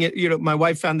getting it. You know, my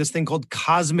wife found this thing called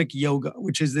Cosmic Yoga,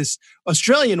 which is this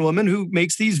Australian woman who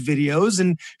makes these videos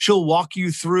and she'll walk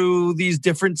you through these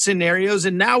different scenarios.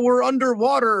 And now we're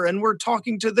underwater and we're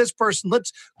talking to this person.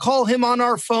 Let's call him on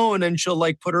our phone. And she'll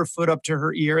like put her foot up to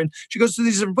her ear. And she goes through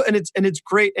these, and it's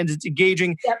great and it's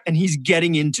engaging. Yep. And he's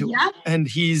getting into it. And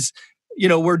he's,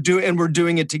 we're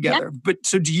doing it together. Yep. But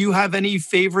so do you have any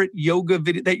favorite yoga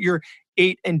video that your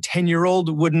 8 and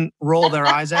 10-year-old wouldn't roll their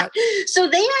eyes at? So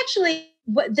they actually,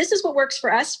 this is what works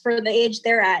for us for the age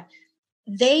they're at.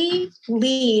 They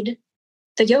lead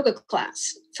the yoga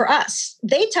class for us.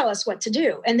 They tell us what to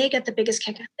do and they get the biggest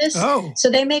kick out of this. Oh. So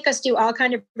they make us do all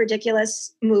kind of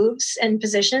ridiculous moves and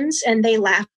positions and they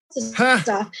laugh at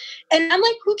stuff. And I'm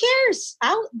like, who cares?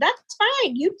 That's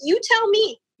fine. You tell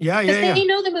me. Yeah. They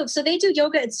know the moves. So they do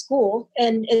yoga at school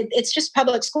and it's just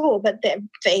public school, but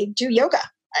they do yoga.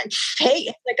 Hey,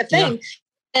 like a thing.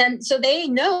 Yeah. And so they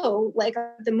know like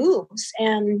the moves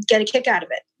and get a kick out of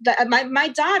it. My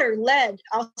daughter led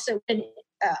also in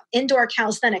indoor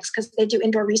calisthenics because they do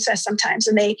indoor recess sometimes.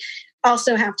 And they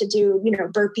also have to do,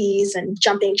 burpees and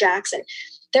jumping jacks. And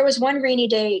there was one rainy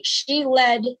day she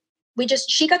led,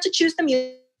 she got to choose the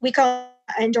music. We call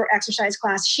it indoor exercise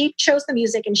class. She chose the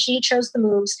music and she chose the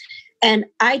moves. And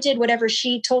I did whatever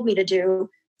she told me to do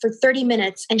for 30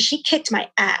 minutes and she kicked my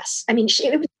ass. I mean,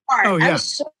 it was hard. Oh, yeah. I was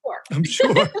sore. I'm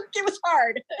sure. It was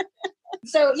hard.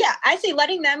 So yeah, I say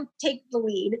letting them take the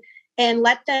lead and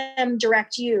let them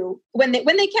direct you when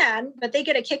they can, but they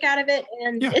get a kick out of it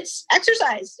and it's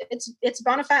exercise. It's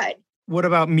bona fide. What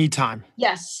about me time?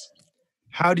 Yes.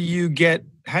 How do you get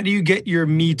your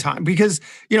me time? Because,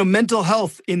 mental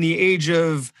health in the age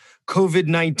of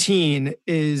COVID-19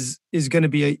 is going to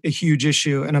be a huge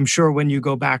issue. And I'm sure when you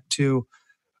go back to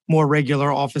more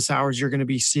regular office hours, you're going to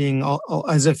be seeing,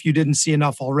 as if you didn't see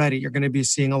enough already, you're going to be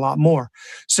seeing a lot more.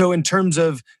 So in terms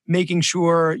of making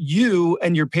sure you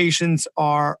and your patients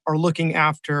are looking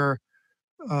after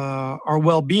our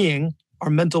well-being, our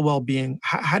mental well-being,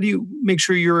 how do you make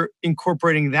sure you're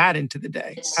incorporating that into the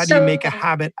day? How do you make a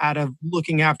habit out of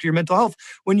looking after your mental health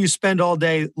when you spend all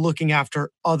day looking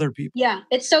after other people? Yeah,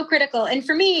 it's so critical. And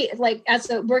for me, like as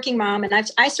a working mom, and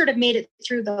I sort of made it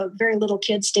through the very little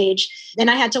kid stage, and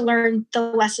I had to learn the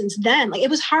lessons then. Like it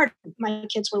was hard. My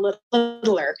kids were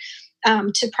littler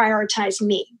to prioritize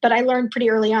me, but I learned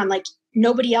pretty early on, like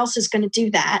nobody else is going to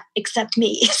do that except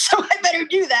me. So I better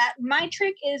do that. My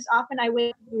trick is often I wake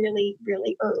up really,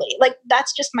 really early. Like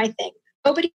that's just my thing.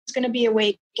 Nobody's going to be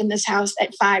awake in this house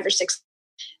at 5 or 6.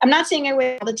 I'm not saying I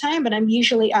wake all the time, but I'm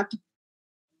usually up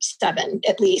 7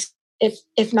 at least,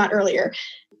 if not earlier.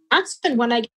 That's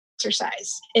when I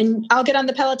exercise and I'll get on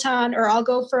the Peloton or I'll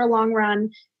go for a long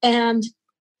run and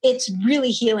it's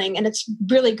really healing and it's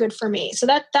really good for me. So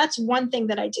that's one thing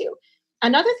that I do.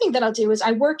 Another thing that I'll do is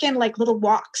I work in like little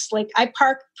walks. Like I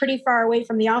park pretty far away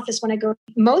from the office when I go.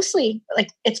 Mostly like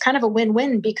it's kind of a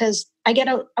win-win because I get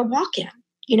a walk in.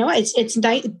 It's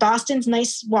nice. Boston's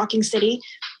nice walking city.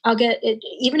 I'll get it,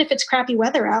 even if it's crappy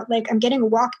weather out, like I'm getting a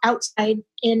walk outside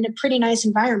in a pretty nice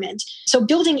environment. So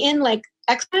building in like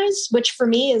exercise, which for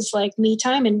me is like me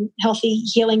time and healthy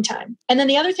healing time. And then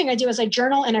the other thing I do is I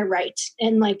journal and I write.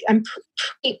 And like I'm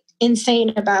pretty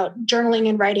insane about journaling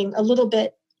and writing a little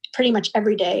bit pretty much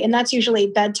every day. And that's usually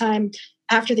bedtime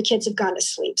after the kids have gone to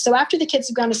sleep. So after the kids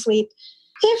have gone to sleep,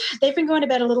 they've been going to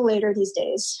bed a little later these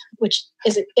days, which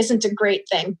isn't a great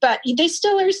thing, but they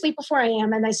still are asleep before I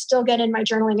am. And I still get in my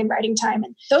journaling and writing time.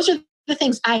 And those are the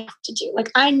things I have to do.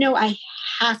 Like I know I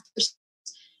have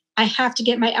to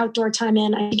get my outdoor time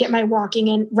in. I get my walking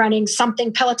in, running,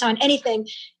 something, Peloton, anything.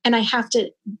 And I have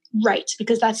to write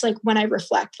because that's like when I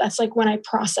reflect. That's like when I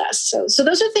process. So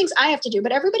those are things I have to do,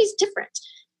 but everybody's different.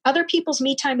 Other people's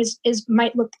me time is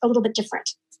might look a little bit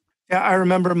different. Yeah, I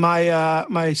remember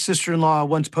my sister-in-law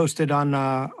once posted on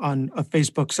a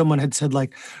Facebook. Someone had said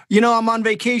like, I'm on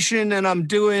vacation and I'm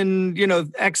doing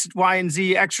X, Y, and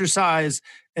Z exercise,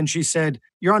 and she said,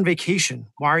 "You're on vacation.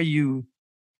 Why are you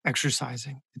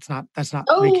exercising? That's not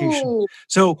vacation." Oh,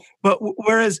 So, but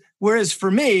whereas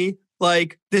for me,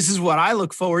 like this is what I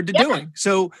look forward to yeah. doing.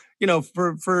 So,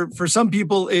 for some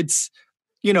people, it's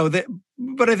that,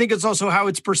 but I think it's also how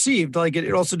it's perceived. Like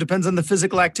it also depends on the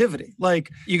physical activity. Like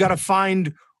you got to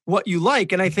find what you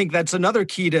like. And I think that's another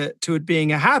key to it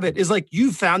being a habit is like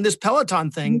you found this Peloton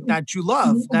thing that you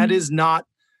love.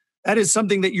 That is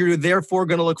something that you're therefore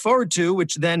going to look forward to,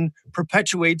 which then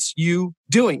perpetuates you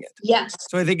doing it. Yes.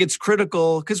 So I think it's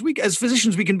critical because we, as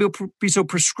physicians, we can be so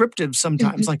prescriptive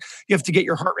sometimes. Like you have to get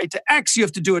your heart rate to X, you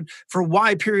have to do it for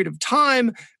Y period of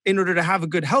time in order to have a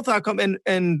good health outcome.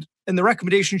 And the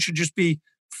recommendation should just be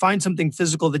find something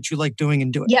physical that you like doing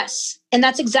and do it. Yes. And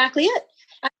that's exactly it.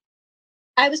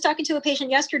 I was talking to a patient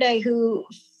yesterday who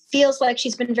feels like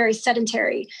she's been very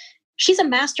sedentary. She's a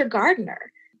master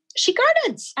gardener. She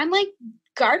gardens. I'm like,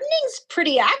 gardening's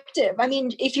pretty active. I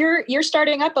mean, if you're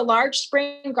starting up a large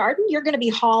spring garden, you're going to be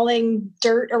hauling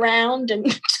dirt around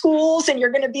and schools, and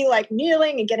you're going to be like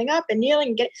kneeling and getting up and kneeling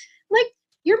and getting like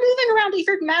you're moving around. If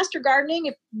you're master gardening,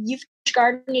 if you've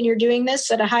gardening and you're doing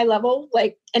this at a high level,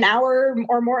 like an hour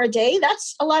or more a day,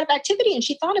 that's a lot of activity. And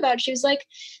she thought about it. She was like,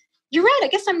 "You're right. I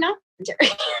guess I'm not."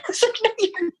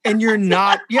 And you're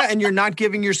not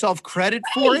giving yourself credit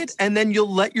for it. And then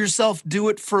you'll let yourself do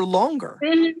it for longer.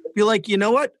 Be like, you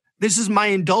know what? This is my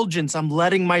indulgence. I'm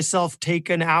letting myself take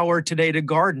an hour today to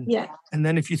garden. Yeah. And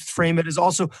then if you frame it as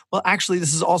also, well, actually,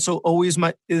 this is also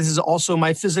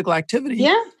my physical activity.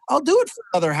 Yeah. I'll do it for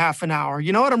another half an hour.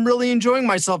 You know what? I'm really enjoying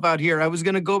myself out here. I was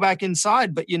going to go back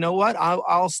inside, but you know what?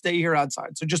 I'll stay here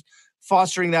outside. So just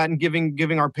fostering that and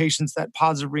giving our patients that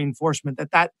positive reinforcement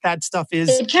that stuff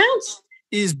it counts.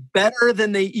 is better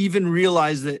than they even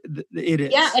realize that it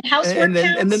is. Yeah, and housework and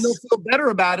then counts. They'll feel better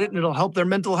about it, and it'll help their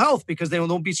mental health because they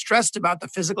won't be stressed about the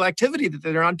physical activity that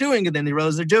they're not doing, and then they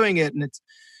realize they're doing it. And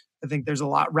I think there's a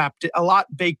lot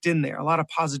baked in there, a lot of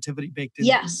positivity baked in.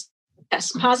 Yes,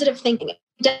 positive thinking.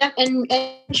 And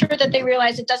ensure that they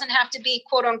realize it doesn't have to be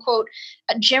quote unquote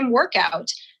a gym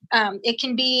workout. It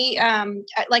can be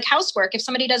like housework. If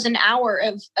somebody does an hour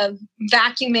of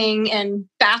vacuuming and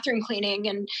bathroom cleaning,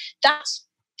 and that's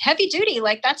heavy duty,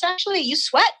 like that's actually, you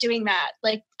sweat doing that.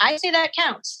 Like I say that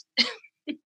counts.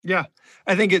 Yeah.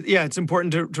 I think it's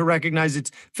important to recognize it's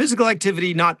physical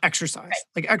activity, not exercise. Right.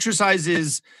 Like exercise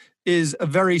is a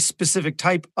very specific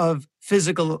type of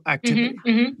physical activity.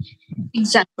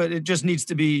 Exactly. But it just needs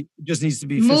to be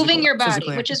moving your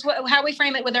body, which is how we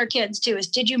frame it with our kids too, is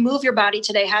did you move your body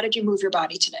today? How did you move your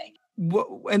body today?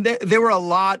 And there were a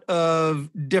lot of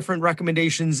different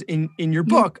recommendations in your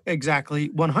book, exactly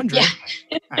 100,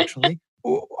 actually.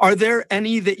 Are there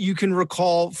any that you can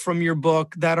recall from your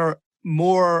book that are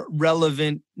more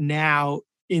relevant now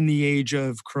in the age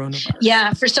of coronavirus?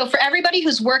 Yeah. For everybody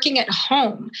who's working at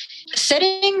home,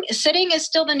 sitting is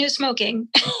still the new smoking,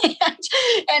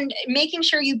 and making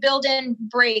sure you build in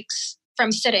breaks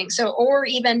from sitting. So, or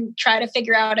even try to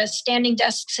figure out a standing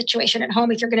desk situation at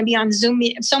home if you're going to be on Zoom.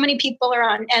 So many people are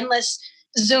on endless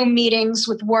Zoom meetings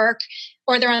with work,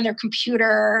 or they're on their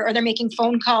computer, or they're making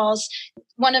phone calls.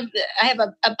 I have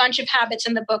a bunch of habits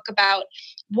in the book about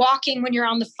walking when you're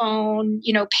on the phone,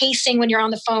 pacing when you're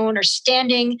on the phone, or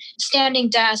standing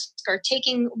desk, or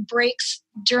taking breaks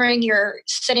during your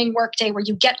sitting workday where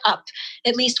you get up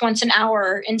at least once an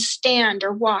hour and stand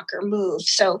or walk or move.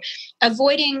 So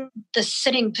avoiding the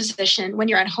sitting position when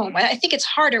you're at home. I think it's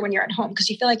harder when you're at home because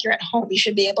you feel like you're at home. You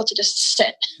should be able to just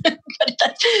sit, but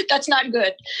that's not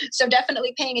good. So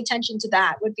definitely paying attention to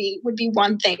that would be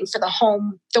one thing for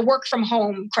the work from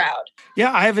home crowd.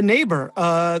 Yeah, I have a neighbor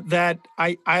that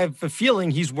I have a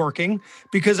feeling he's working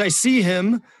because I see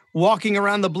him walking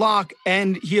around the block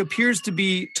and he appears to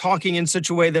be talking in such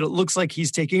a way that it looks like he's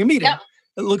taking a meeting. Yep.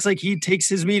 It looks like he takes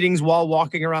his meetings while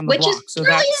walking around the block. So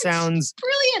brilliant. That sounds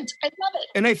brilliant. I love it.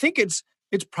 And I think it's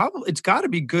got to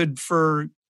be good for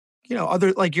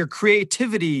other, like your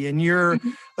creativity and your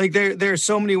like there are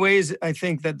so many ways I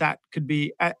think that could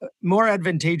be more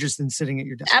advantageous than sitting at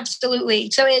your desk.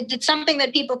 Absolutely. So it's something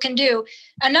that people can do.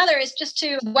 Another is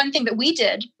one thing that we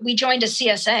did, we joined a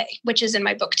CSA, which is in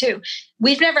my book too.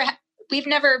 We've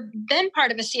never been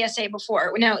part of a CSA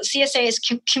before. Now, CSA is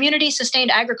Community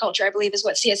Sustained Agriculture, I believe is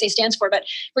what CSA stands for. But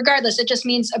regardless, it just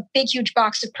means a big, huge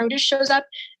box of produce shows up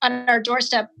on our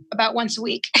doorstep about once a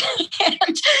week.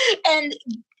 and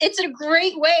it's a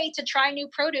great way to try new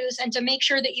produce and to make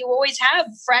sure that you always have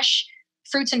fresh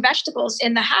fruits and vegetables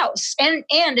in the house. And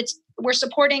it's we're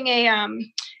supporting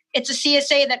it's a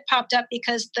CSA that popped up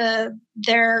because the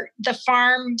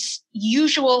farm's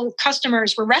usual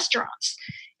customers were restaurants.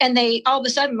 And they all of a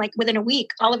sudden, like within a week,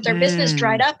 all of their business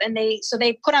dried up, and they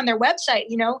put on their website,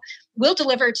 we'll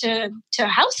deliver to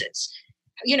houses,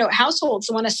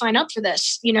 households want to sign up for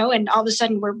this, and all of a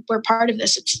sudden we're part of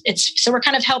this. So we're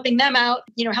kind of helping them out,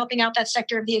 helping out that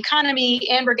sector of the economy,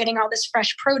 and we're getting all this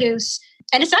fresh produce.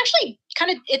 And it's actually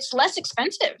it's less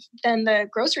expensive than the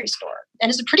grocery store. And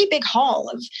it's a pretty big haul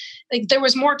of, like, there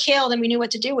was more kale than we knew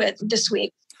what to do with this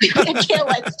week. We had kale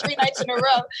like 3 nights in a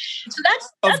row. So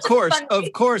that's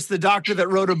of course, the doctor that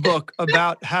wrote a book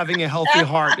about having a healthy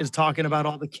heart is talking about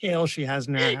all the kale she has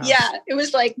in her house. Yeah, it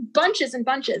was like bunches and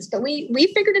bunches, but we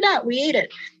figured it out. We ate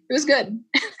it. It was good.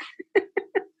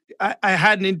 I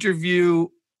had an interview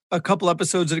a couple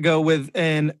episodes ago with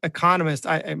an economist.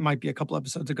 It might be a couple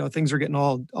episodes ago. Things are getting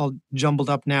all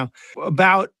jumbled up now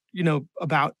about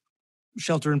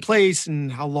shelter in place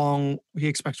and how long he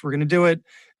expects we're going to do it.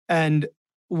 And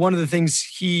one of the things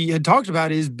he had talked about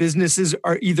is businesses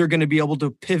are either going to be able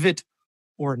to pivot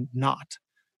or not.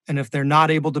 And if they're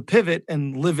not able to pivot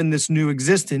and live in this new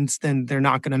existence, then they're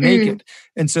not going to make it.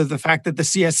 And so the fact that the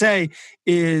CSA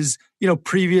is,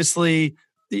 previously,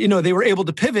 they were able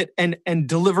to pivot and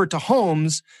deliver to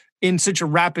homes in such a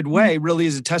rapid way really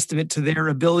is a testament to their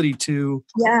ability to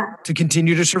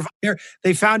continue to survive.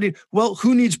 They found it, well,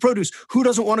 who needs produce? Who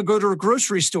doesn't want to go to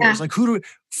grocery stores? Like,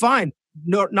 fine.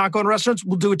 No, not going to restaurants.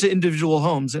 We'll do it to individual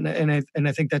homes, and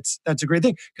I think that's a great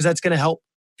thing, because that's going to help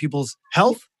people's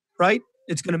health, right?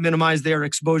 It's going to minimize their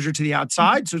exposure to the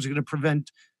outside, so it's going to prevent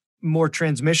more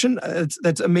transmission.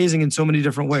 That's amazing in so many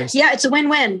different ways. Yeah, it's a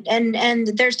win-win, and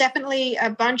there's definitely a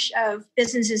bunch of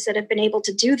businesses that have been able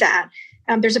to do that.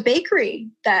 There's a bakery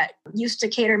that used to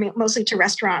cater mostly to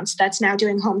restaurants that's now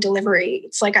doing home delivery.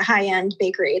 It's like a high-end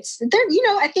bakery.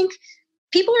 I think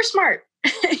people are smart.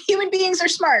 Human beings are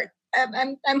smart.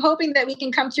 I'm hoping that we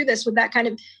can come through this with that kind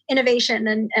of innovation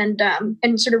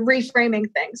and sort of reframing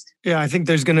things. Yeah, I think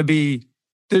there are going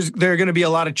to be a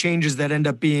lot of changes that end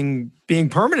up being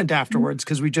permanent afterwards,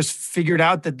 because we just figured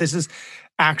out that this is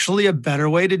actually a better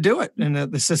way to do it, and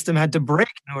the system had to break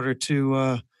in order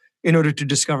to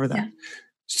discover that. Yeah.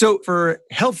 So for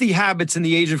healthy habits in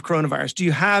the age of coronavirus, do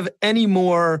you have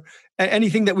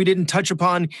anything that we didn't touch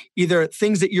upon, either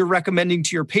things that you're recommending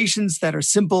to your patients that are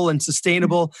simple and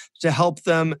sustainable to help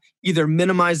them either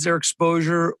minimize their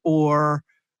exposure or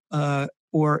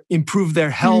improve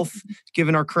their health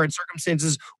given our current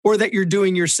circumstances, or that you're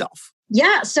doing yourself?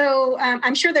 Yeah, so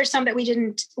I'm sure there's some that we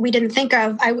didn't think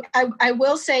of. I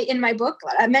will say in my book,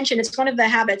 I mentioned it's one of the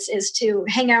habits is to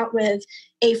hang out with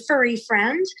a furry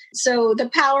friend. So the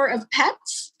power of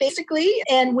pets, basically,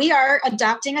 and we are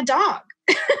adopting a dog.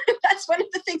 That's one of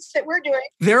the things that we're doing.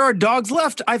 There are dogs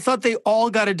left. I thought they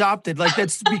all got adopted. Like,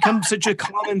 that's become such a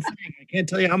common thing. I can't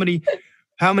tell you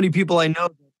how many people I know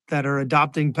that are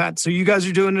adopting pets. So you guys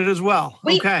are doing it as well.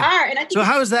 We are. And I think so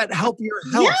how does that help your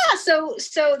health? Yeah.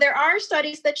 So there are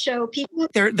studies that show people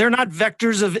they're not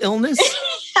vectors of illness.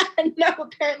 No,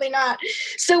 apparently not.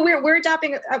 So we're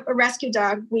adopting a rescue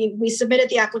dog. We submitted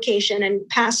the application and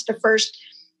passed the first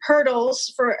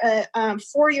hurdles for a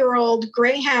 4-year-old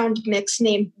Greyhound mix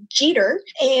named Jeter.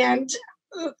 And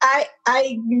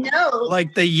I know,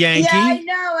 like the Yankee. Yeah,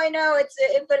 I know.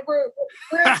 But we're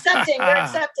accepting.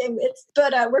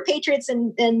 We're Patriots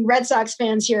and Red Sox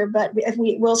fans here. But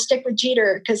we'll stick with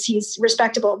Jeter because he's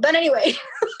respectable. But anyway,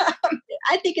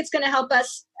 I think it's going to help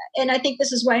us. And I think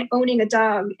this is why owning a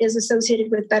dog is associated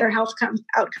with better health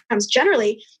outcomes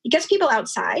generally. It gets people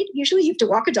outside. Usually you have to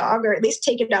walk a dog or at least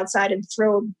take it outside and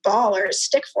throw a ball or a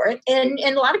stick for it. And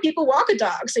a lot of people walk a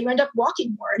dog. So you end up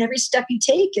walking more. And every step you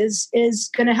take is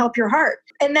going to help your heart.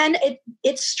 And then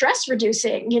it's stress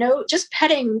reducing, just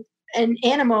petting an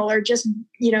animal or just,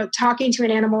 talking to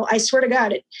an animal. I swear to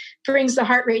God, it brings the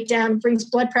heart rate down, brings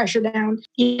blood pressure down.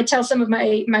 I tell some of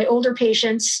my older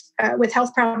patients with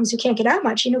health problems who can't get out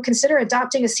much, consider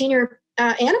adopting a senior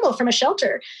animal from a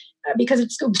shelter because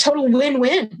it's a total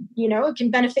win-win. It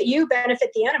can benefit you,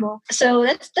 benefit the animal. So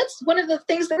that's one of the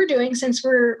things that we're doing since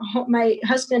my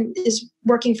husband is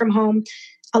working from home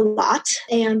a lot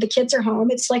and the kids are home.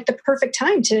 It's like the perfect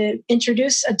time to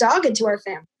introduce a dog into our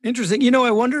family. Interesting.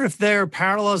 I wonder if there are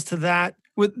parallels to that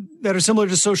that are similar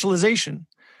to socialization.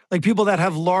 Like people that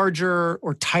have larger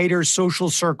or tighter social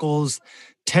circles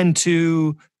tend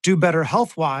to do better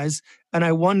health-wise. And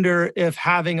I wonder if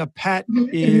having a pet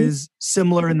is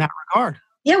similar in that regard.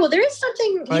 Yeah, well, there is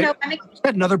something, right?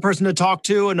 Another person to talk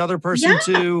to, another person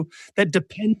that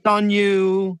depends on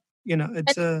you.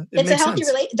 It's a healthy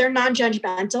relate. They're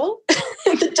non-judgmental.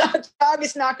 The dog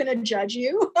is not going to judge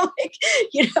you.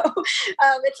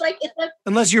 It's like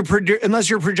unless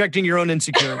you're projecting your own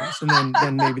insecurities, and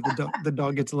then maybe the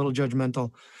dog gets a little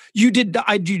judgmental. You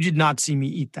did not see me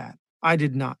eat that. I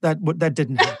did not. That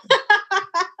didn't happen.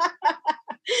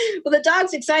 Well, the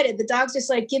dog's excited. The dog's just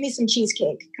like, give me some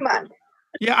cheesecake. Come on.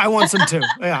 Yeah, I want some too.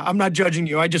 Yeah, I'm not judging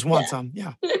you. I just want some.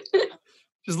 Yeah.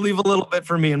 Just leave a little bit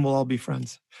for me and we'll all be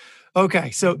friends.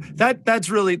 Okay. So that's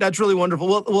really wonderful.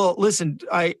 Well, listen,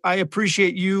 I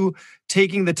appreciate you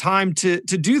taking the time to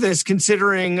do this,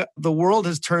 considering the world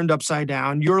has turned upside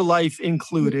down, your life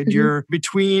included. Mm-hmm. You're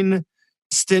between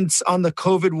stints on the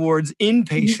COVID wards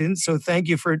inpatient. Mm-hmm. So thank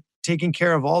you for taking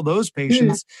care of all those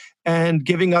patients and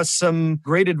giving us some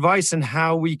great advice on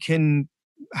how we can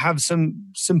have some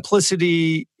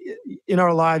simplicity in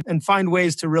our lives and find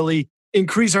ways to really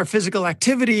increase our physical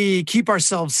activity, keep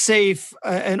ourselves safe,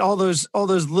 and all those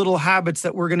little habits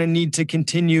that we're going to need to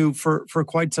continue for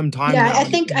quite some time. Yeah, now.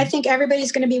 I think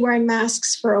everybody's going to be wearing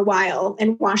masks for a while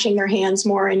and washing their hands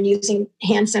more and using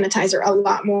hand sanitizer a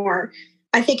lot more.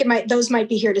 I think those might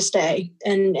be here to stay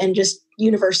and just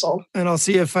universal. And I'll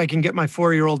see if I can get my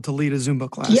 4-year-old to lead a Zumba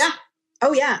class. Yeah.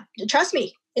 Oh yeah. Trust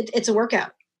me, it's a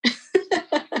workout.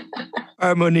 All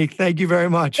right, Monique, thank you very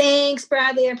much. Thanks,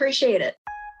 Bradley. I appreciate it.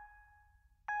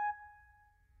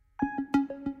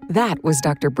 That was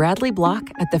Dr. Bradley Block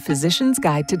at the Physician's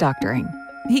Guide to Doctoring.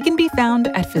 He can be found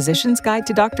at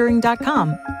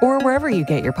physiciansguidetodoctoring.com or wherever you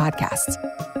get your podcasts.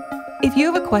 If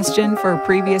you have a question for a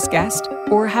previous guest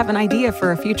or have an idea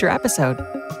for a future episode,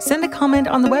 send a comment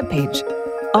on the webpage.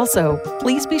 Also,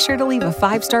 please be sure to leave a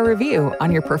 5-star review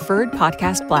on your preferred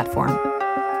podcast platform.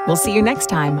 We'll see you next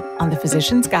time on the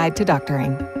Physician's Guide to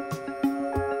Doctoring.